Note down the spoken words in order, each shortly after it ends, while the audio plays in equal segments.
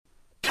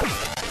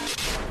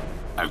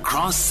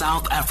across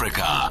South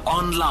Africa,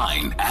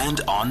 online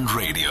and on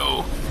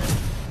radio.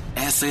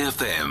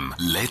 SAFM,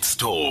 let's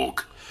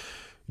talk.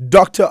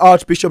 Dr.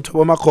 Archbishop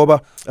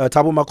Thabo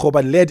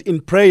Makgoba led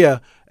in prayer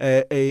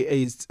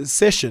a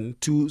session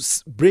to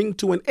bring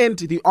to an end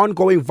the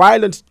ongoing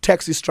violent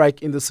taxi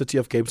strike in the city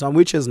of Cape Town,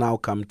 which has now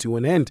come to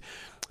an end.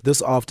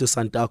 This after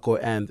Santaco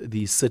and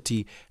the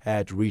city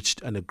had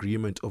reached an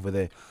agreement over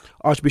there.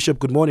 Archbishop,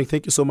 good morning.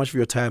 Thank you so much for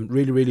your time.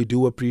 Really, really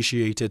do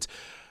appreciate it.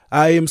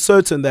 I am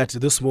certain that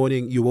this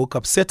morning you woke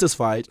up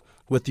satisfied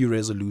with your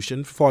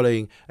resolution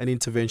following an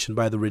intervention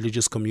by the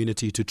religious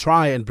community to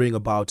try and bring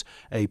about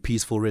a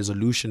peaceful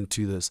resolution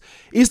to this.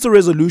 Is the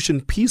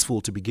resolution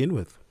peaceful to begin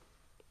with?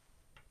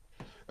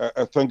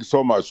 Thank you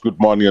so much. Good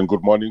morning, and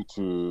good morning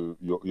to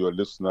your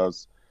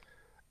listeners.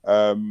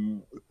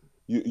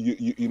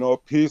 You know,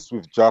 peace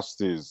with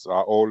justice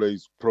are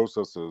always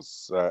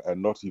processes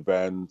and not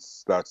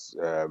events that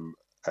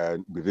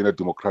and within a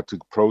democratic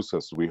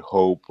process we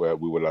hope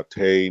we will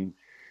attain.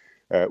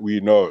 We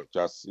know,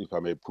 just if I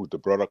may put the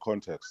broader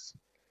context,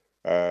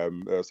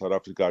 South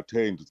Africa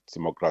attained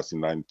democracy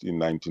in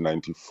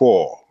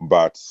 1994,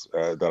 but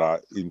there are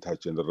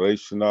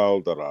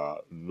intergenerational, there are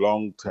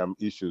long-term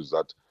issues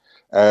that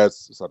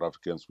as South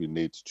Africans we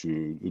need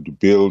to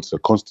build. The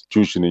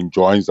Constitution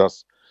enjoins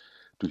us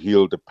to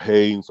heal the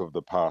pains of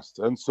the past.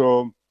 And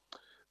so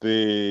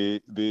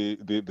the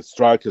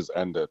strike has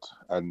ended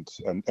and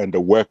the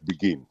work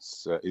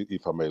begins,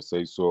 if I may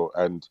say so.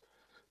 And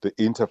the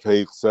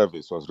interfaith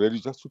service was really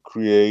just to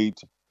create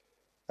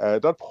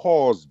that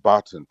pause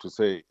button to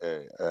say,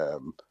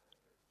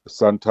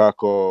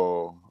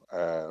 Santaco,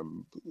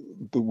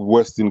 the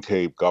Western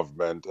Cape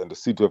government and the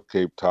city of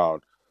Cape Town,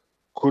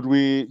 could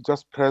we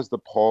just press the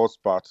pause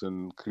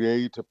button,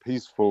 create a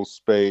peaceful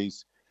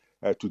space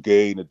to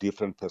gain a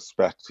different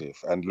perspective,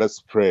 and let's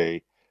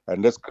pray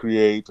and let's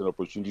create an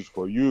opportunity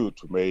for you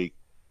to make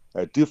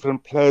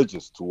different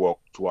pledges to work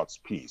towards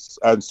peace.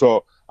 And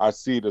so I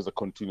see it as a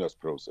continuous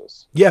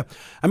process. Yeah,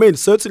 I mean,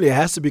 certainly it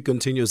has to be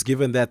continuous,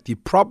 given that the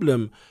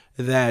problem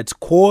that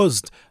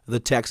caused the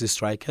taxi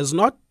strike has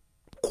not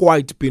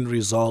quite been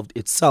resolved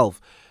itself.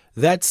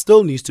 That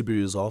still needs to be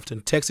resolved,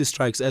 and taxi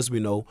strikes, as we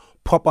know,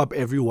 pop up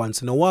every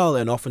once in a while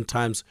and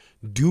oftentimes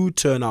do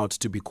turn out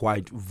to be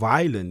quite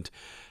violent.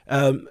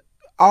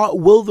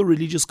 Will the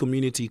religious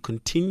community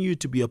continue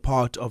to be a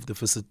part of the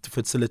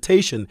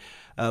facilitation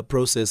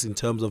process in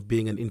terms of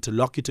being an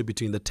interlocutor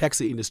between the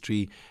taxi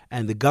industry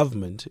and the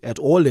government at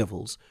all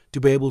levels to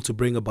be able to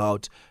bring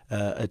about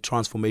a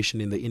transformation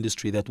in the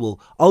industry that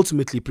will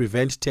ultimately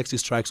prevent taxi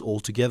strikes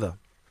altogether?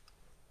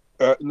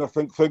 No,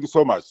 thank you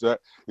so much.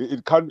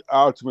 It can't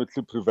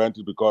ultimately prevent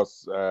it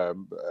because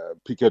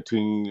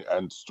picketing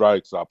and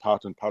strikes are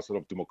part and parcel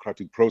of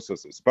democratic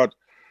processes. But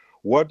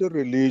what the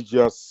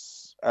religious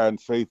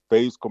and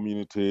faith-based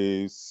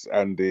communities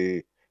and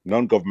the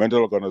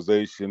non-governmental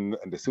organization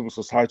and the civil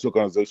society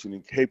organization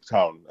in Cape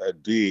Town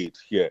did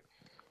here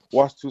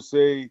was to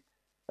say,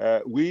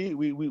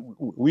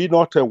 we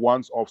not a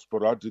once-off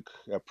sporadic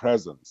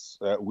presence.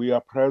 We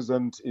are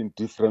present in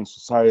different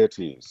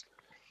societies.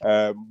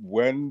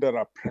 When there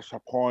are pressure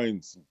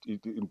points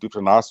in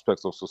different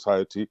aspects of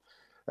society,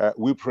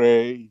 we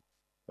pray,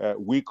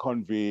 we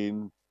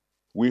convene,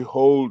 we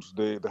hold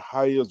the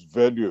highest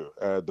value,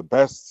 the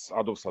best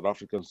out of South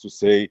Africans to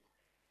say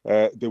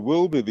there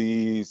will be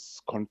these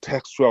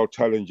contextual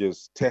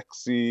challenges,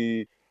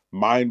 taxi,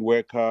 mine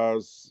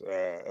workers,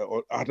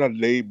 or other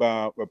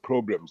labor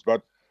problems.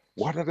 But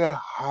what are the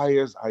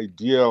highest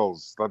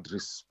ideals that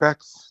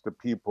respect the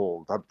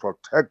people, that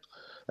protect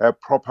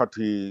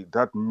property,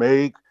 that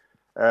make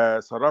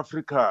South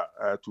Africa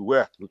to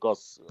work?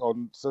 Because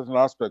on certain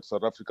aspects,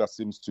 South Africa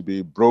seems to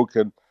be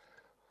broken.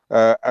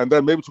 And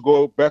then maybe to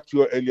go back to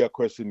your earlier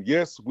question,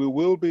 yes, we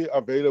will be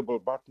available,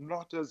 but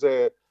not as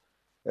a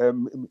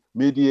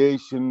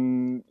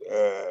mediation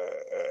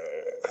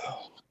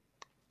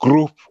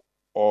group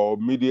or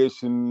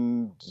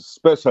mediation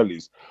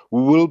specialist.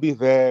 We will be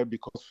there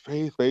because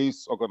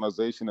faith-based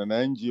organizations and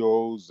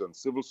NGOs and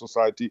civil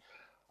society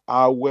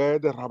are where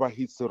the rubber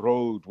hits the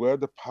road, where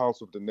the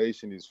pulse of the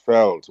nation is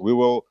felt. We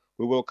will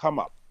come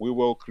up. We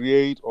will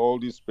create all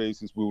these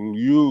spaces. We will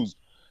use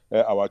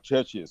our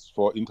churches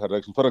for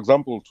interaction. For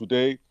example,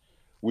 today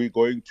we're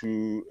going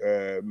to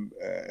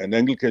an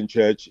Anglican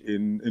church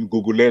in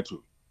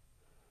Guguletu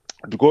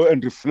to go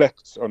and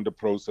reflect on the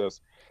process,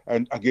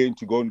 and again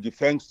to go and give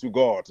thanks to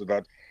God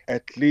that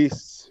at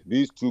least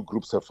these two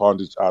groups have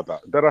found each other.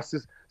 There are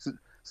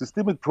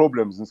systemic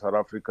problems in South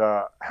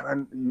Africa,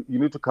 and you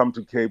need to come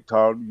to Cape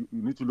Town.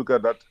 You need to look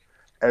at that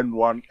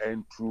N1,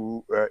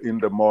 N2 in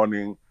the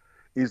morning.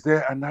 Is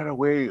there another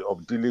way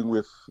of dealing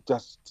with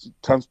just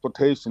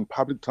transportation,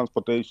 public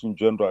transportation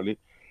generally?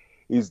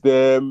 Is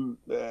there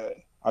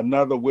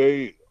another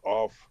way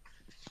of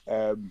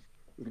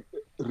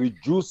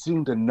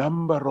reducing the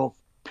number of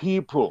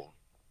people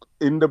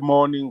in the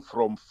morning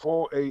from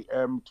 4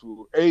 a.m.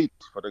 to 8,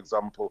 for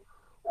example,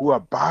 who are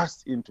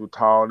bussed into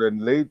town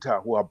and later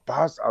who are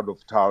bussed out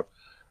of town?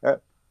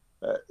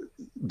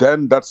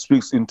 then that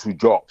speaks into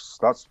jobs.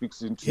 That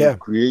speaks into Yeah.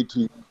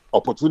 creating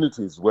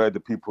opportunities where the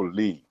people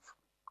live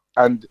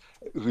and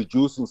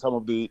reducing some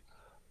of the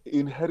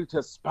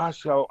inherited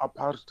spatial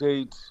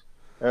apartheid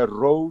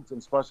roads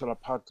and spatial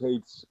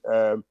apartheid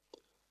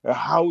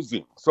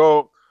housing.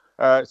 So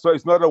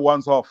it's not a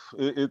once-off.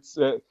 It's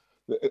a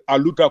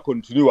luta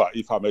continua,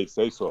 if I may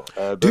say so.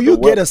 Do you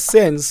get a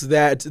sense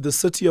that the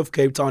city of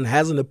Cape Town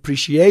has an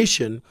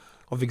appreciation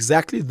of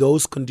exactly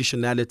those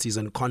conditionalities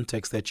and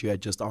contexts that you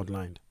had just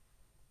outlined?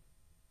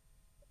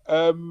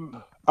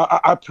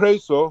 I pray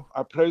so.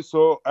 I pray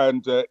so.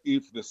 And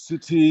if the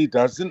city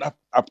doesn't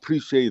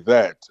appreciate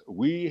that,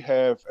 we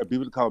have a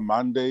biblical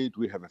mandate,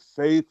 we have a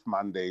faith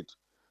mandate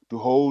to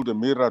hold a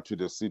mirror to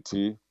the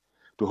city,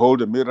 to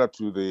hold a mirror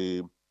to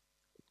the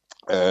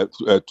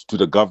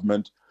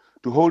government,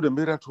 to hold a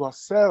mirror to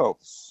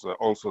ourselves,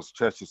 also as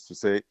churches, to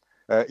say,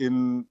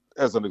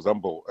 as an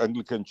example,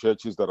 Anglican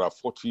churches that are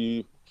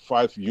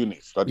 45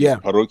 units, that is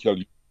parochial,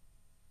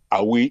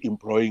 are we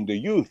employing the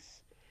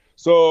youth?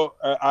 So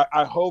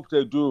I hope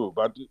they do,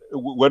 but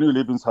when you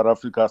live in South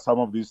Africa, some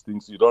of these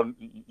things you don't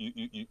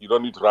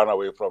need to run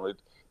away from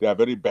it. They are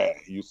very bare.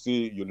 You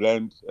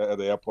land at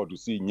the airport, you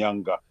see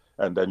Nyanga,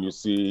 and then you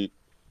see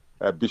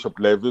Bishop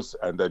Levis,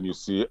 and then you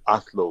see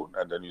Athlone,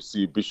 and then you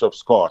see Bishop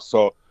Score.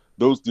 So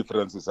those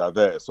differences are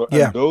there. So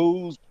and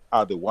those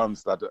are the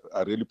ones that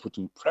are really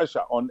putting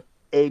pressure on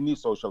any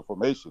social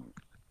formation.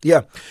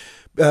 Yeah.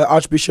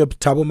 Archbishop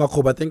Thabo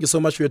Makgoba, thank you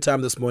so much for your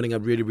time this morning. I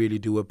really, really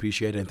do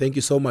appreciate it. And thank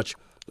you so much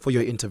for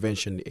your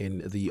intervention in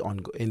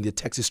the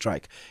taxi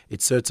strike.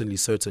 It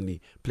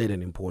certainly played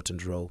an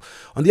important role.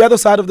 On the other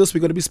side of this,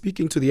 we're going to be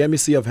speaking to the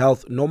MEC of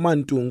Health,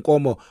 Nomantu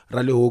Nkomo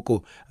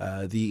Ralehoko.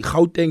 The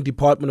Gauteng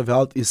Department of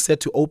Health is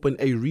set to open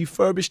a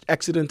refurbished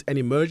accident and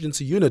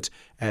emergency unit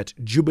at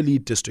Jubilee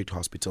District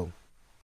Hospital.